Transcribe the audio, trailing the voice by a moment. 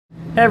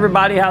Hey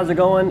everybody, how's it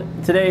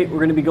going? Today we're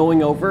going to be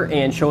going over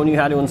and showing you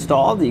how to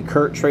install the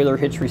CURT Trailer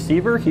Hitch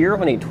receiver here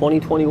on a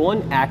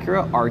 2021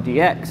 Acura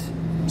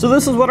RDX. So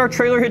this is what our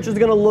trailer hitch is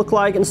going to look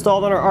like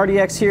installed on our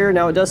RDX here.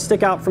 Now it does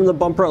stick out from the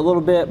bumper a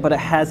little bit, but it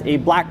has a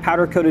black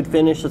powder coated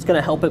finish that's going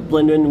to help it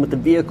blend in with the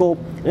vehicle,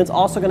 and it's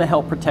also going to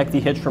help protect the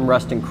hitch from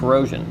rust and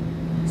corrosion.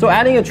 So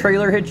adding a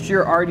trailer hitch to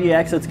your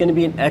RDX, it's going to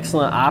be an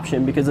excellent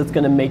option because it's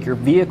going to make your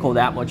vehicle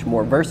that much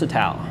more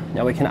versatile.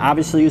 Now we can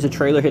obviously use a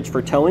trailer hitch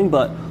for towing,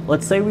 but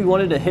let's say we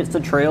wanted to hitch the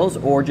trails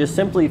or just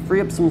simply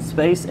free up some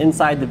space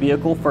inside the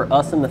vehicle for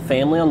us and the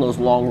family on those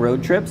long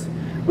road trips.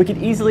 We could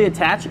easily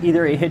attach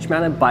either a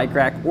hitch-mounted bike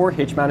rack or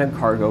hitch-mounted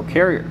cargo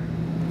carrier.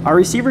 Our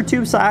receiver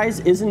tube size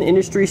is an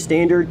industry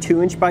standard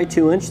 2" by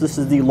 2". This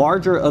is the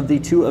larger of the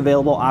two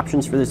available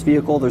options for this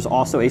vehicle. There's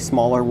also a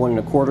smaller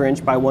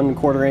 1¼ by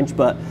 1¼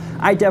 but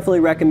I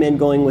definitely recommend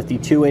going with the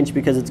 2"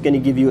 because it's going to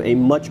give you a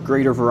much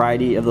greater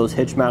variety of those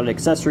hitch-mounted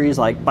accessories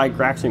like bike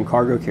racks and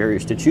cargo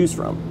carriers to choose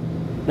from.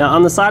 Now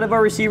on the side of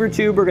our receiver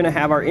tube, we're going to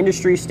have our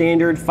industry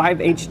standard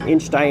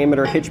 5/8"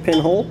 diameter hitch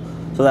pin hole.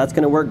 So that's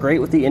going to work great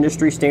with the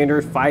industry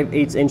standard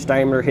 5/8"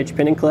 diameter hitch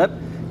pin and clip.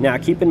 Now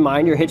keep in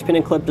mind your hitch pin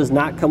and clip does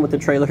not come with the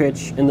trailer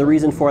hitch, and the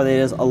reason for that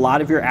is a lot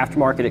of your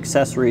aftermarket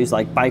accessories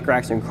like bike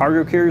racks and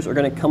cargo carriers are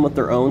going to come with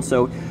their own,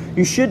 so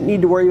you shouldn't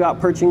need to worry about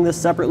purchasing this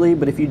separately,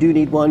 but if you do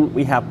need one,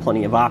 we have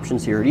plenty of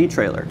options here at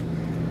eTrailer.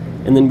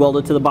 And then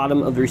welded to the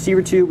bottom of the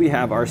receiver tube, we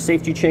have our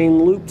safety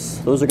chain loops.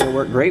 Those are going to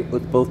work great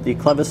with both the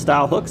clevis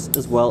style hooks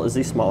as well as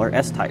the smaller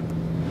S-type.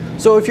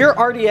 So if your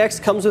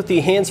RDX comes with the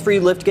hands-free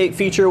liftgate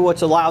feature,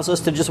 which allows us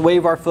to just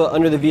wave our foot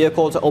under the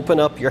vehicle to open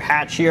up your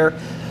hatch here.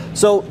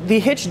 So the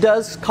hitch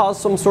does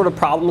cause some sort of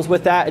problems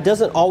with that. It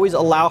doesn't always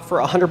allow for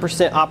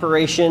 100%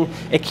 operation.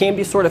 It can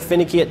be sort of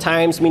finicky at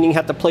times, meaning you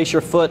have to place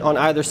your foot on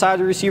either side of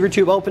the receiver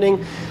tube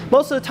opening.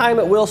 Most of the time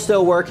it will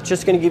still work. It's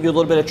just going to give you a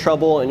little bit of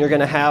trouble, and you're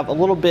going to have a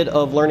little bit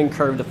of learning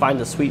curve to find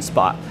the sweet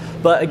spot.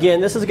 But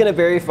again, this is going to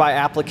vary by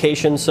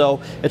application,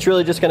 so it's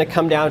really just going to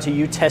come down to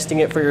you testing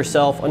it for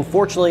yourself.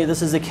 Unfortunately,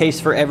 this is the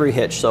case for every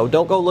hitch, so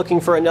don't go looking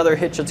for another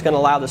hitch that's going to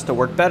allow this to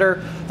work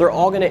better. They're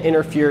all going to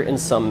interfere in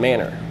some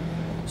manner.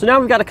 So now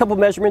we've got a couple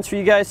measurements for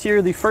you guys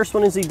here. The first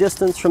one is the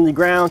distance from the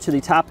ground to the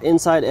top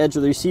inside edge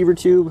of the receiver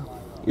tube.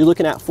 You're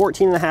looking at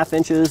 14.5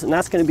 inches, and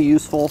that's going to be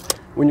useful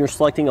when you're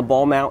selecting a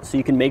ball mount so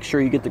you can make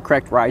sure you get the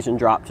correct rise and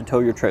drop to tow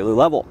your trailer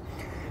level.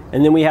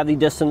 And then we have the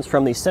distance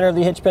from the center of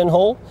the hitch pin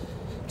hole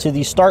to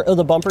the start of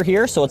the bumper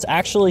here, so it's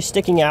actually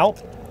sticking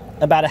out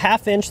about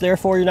 1/2 inch,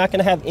 therefore you're not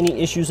going to have any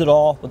issues at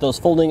all with those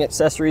folding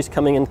accessories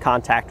coming in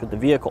contact with the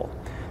vehicle.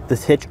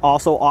 This hitch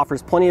also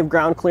offers plenty of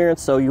ground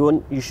clearance, so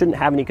you shouldn't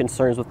have any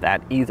concerns with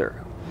that either.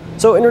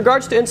 So in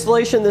regards to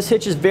installation, this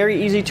hitch is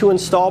very easy to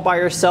install by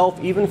yourself,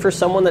 even for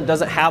someone that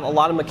doesn't have a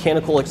lot of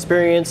mechanical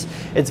experience.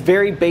 It's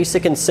very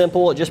basic and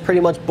simple. It just pretty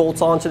much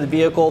bolts onto the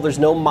vehicle. There's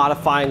no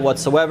modifying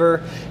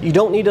whatsoever. You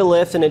don't need a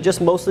lift, and it just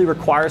mostly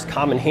requires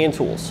common hand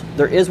tools.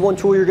 There is one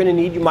tool you're going to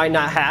need you might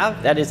not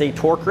have. That is a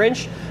torque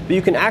wrench, but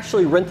you can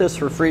actually rent this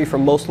for free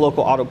from most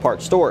local auto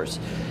parts stores.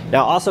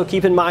 Now also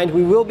keep in mind,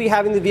 we will be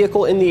having the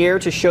vehicle in the air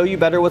to show you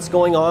better what's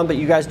going on, but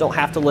you guys don't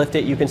have to lift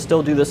it. You can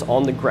still do this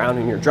on the ground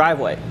in your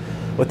driveway.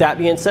 With that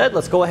being said,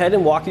 let's go ahead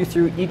and walk you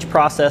through each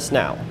process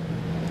now.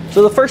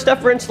 So the first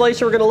step for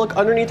installation, we're going to look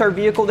underneath our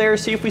vehicle there,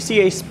 see if we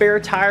see a spare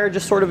tire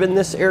just sort of in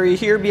this area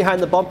here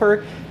behind the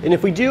bumper. And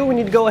if we do, we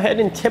need to go ahead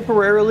and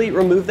temporarily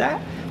remove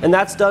that. And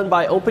that's done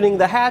by opening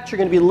the hatch. You're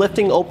going to be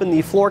lifting open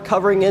the floor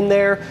covering in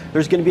there.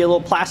 There's going to be a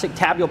little plastic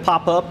tab you'll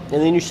pop up,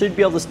 and then you should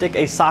be able to stick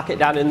a socket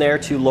down in there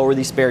to lower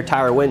the spare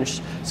tire winch.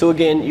 So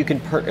again, you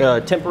can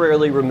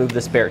temporarily remove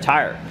the spare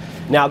tire.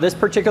 Now this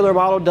particular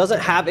model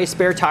doesn't have a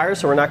spare tire,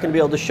 so we're not going to be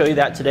able to show you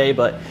that today,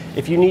 but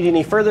if you need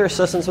any further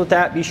assistance with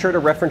that, be sure to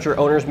reference your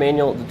owner's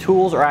manual. The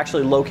tools are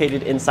actually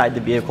located inside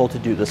the vehicle to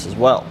do this as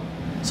well.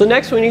 So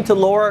next we need to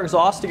lower our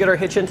exhaust to get our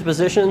hitch into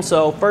position.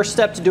 So first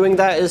step to doing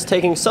that is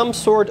taking some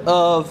sort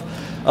of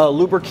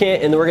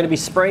lubricant, and then we're going to be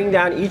spraying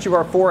down each of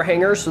our 4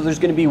 hangers. So there's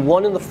going to be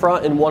one in the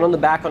front and one on the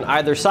back on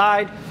either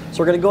side. So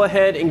we're going to go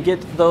ahead and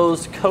get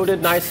those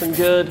coated nice and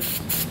good.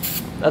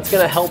 That's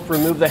going to help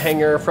remove the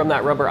hanger from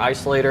that rubber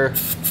isolator.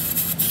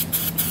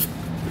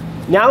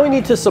 Now we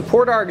need to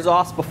support our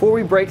exhaust before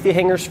we break the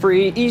hangers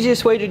free.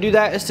 Easiest way to do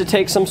that is to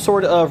take some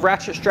sort of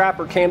ratchet strap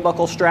or cam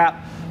buckle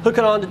strap, hook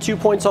it onto 2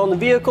 points on the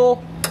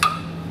vehicle,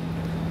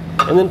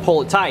 and then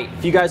pull it tight.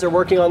 If you guys are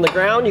working on the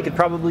ground, you could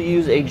probably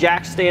use a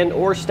jack stand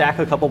or stack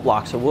a couple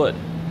blocks of wood.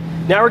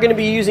 Now we're going to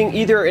be using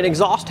either an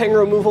exhaust hanger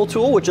removal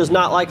tool, which is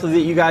not likely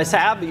that you guys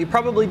have, but you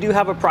probably do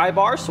have a pry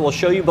bar, so we'll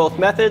show you both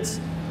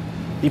methods.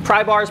 The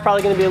pry bar is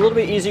probably going to be a little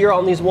bit easier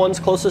on these ones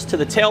closest to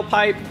the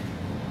tailpipe.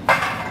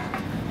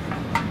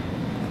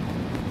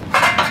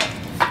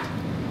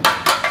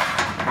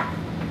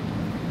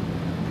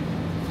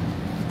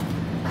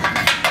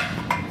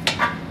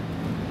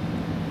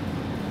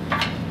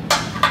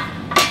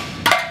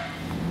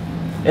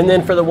 And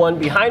then for the one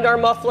behind our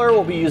muffler,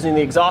 we'll be using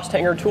the exhaust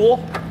hanger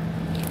tool.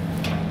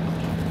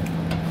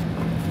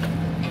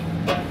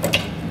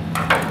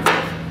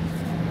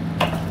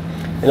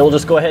 And then we'll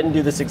just go ahead and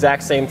do this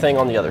exact same thing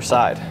on the other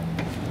side.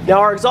 Now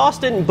our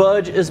exhaust didn't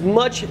budge as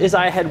much as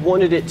I had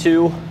wanted it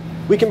to.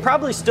 We can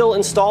probably still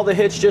install the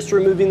hitch just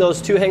removing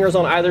those 2 hangers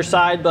on either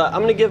side, but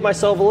I'm going to give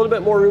myself a little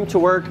bit more room to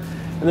work,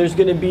 and there's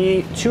going to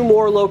be 2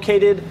 more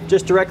located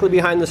just directly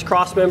behind this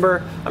cross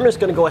member. I'm just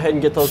going to go ahead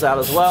and get those out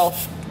as well.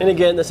 And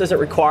again, this isn't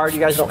required.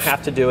 You guys don't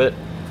have to do it.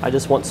 I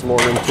just want some more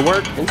room to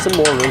work and some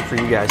more room for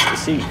you guys to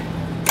see.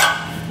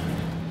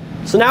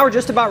 So now we're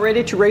just about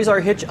ready to raise our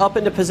hitch up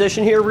into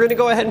position here. We're going to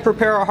go ahead and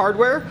prepare our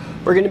hardware.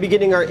 We're going to be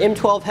getting our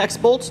M12 hex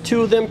bolts,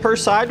 2 of them per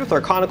side with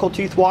our conical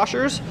teeth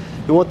washers.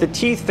 We want the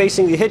teeth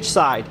facing the hitch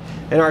side.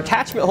 And our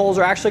attachment holes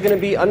are actually going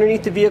to be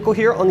underneath the vehicle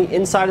here on the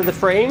inside of the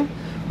frame.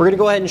 We're going to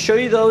go ahead and show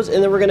you those,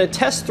 and then we're going to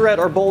test thread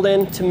our bolt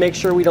in to make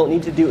sure we don't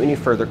need to do any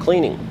further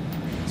cleaning.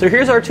 So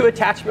here's our 2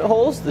 attachment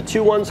holes, the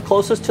 2 ones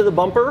closest to the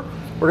bumper.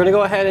 We're going to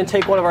go ahead and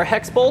take one of our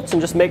hex bolts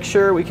and just make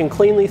sure we can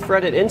cleanly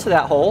thread it into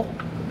that hole.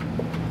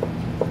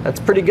 That's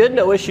pretty good,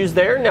 no issues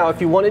there. Now if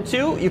you wanted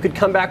to, you could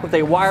come back with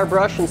a wire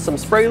brush and some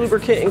spray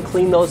lubricant and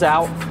clean those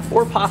out,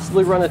 or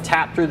possibly run a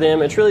tap through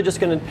them. It's really just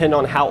going to depend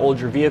on how old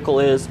your vehicle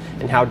is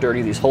and how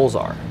dirty these holes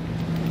are.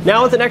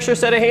 Now with an extra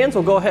set of hands,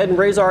 we'll go ahead and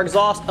raise our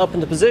exhaust up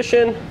into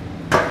position.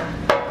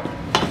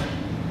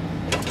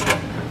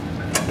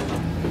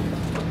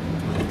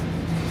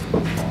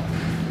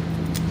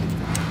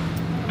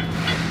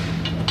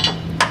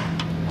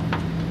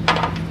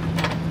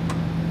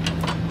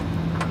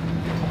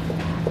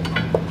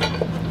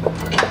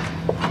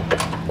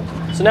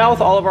 So now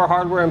with all of our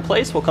hardware in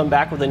place, we'll come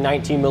back with a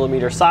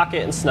 19mm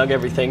socket and snug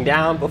everything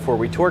down before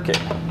we torque it.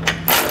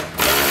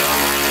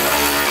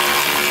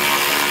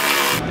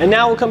 And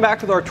now we'll come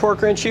back with our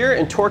torque wrench here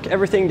and torque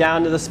everything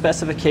down to the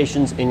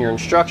specifications in your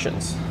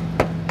instructions.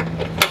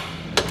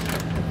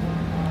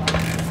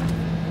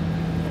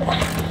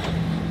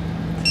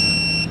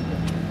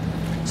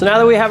 So now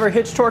that we have our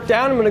hitch torqued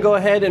down, I'm going to go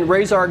ahead and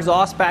raise our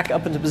exhaust back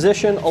up into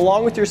position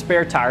along with your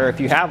spare tire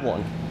if you have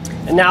one.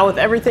 And now with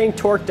everything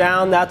torqued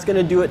down, that's going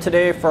to do it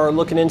today for our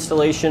look and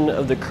installation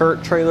of the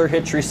CURT Trailer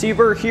Hitch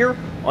receiver here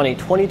on a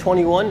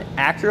 2021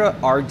 Acura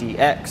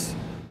RDX.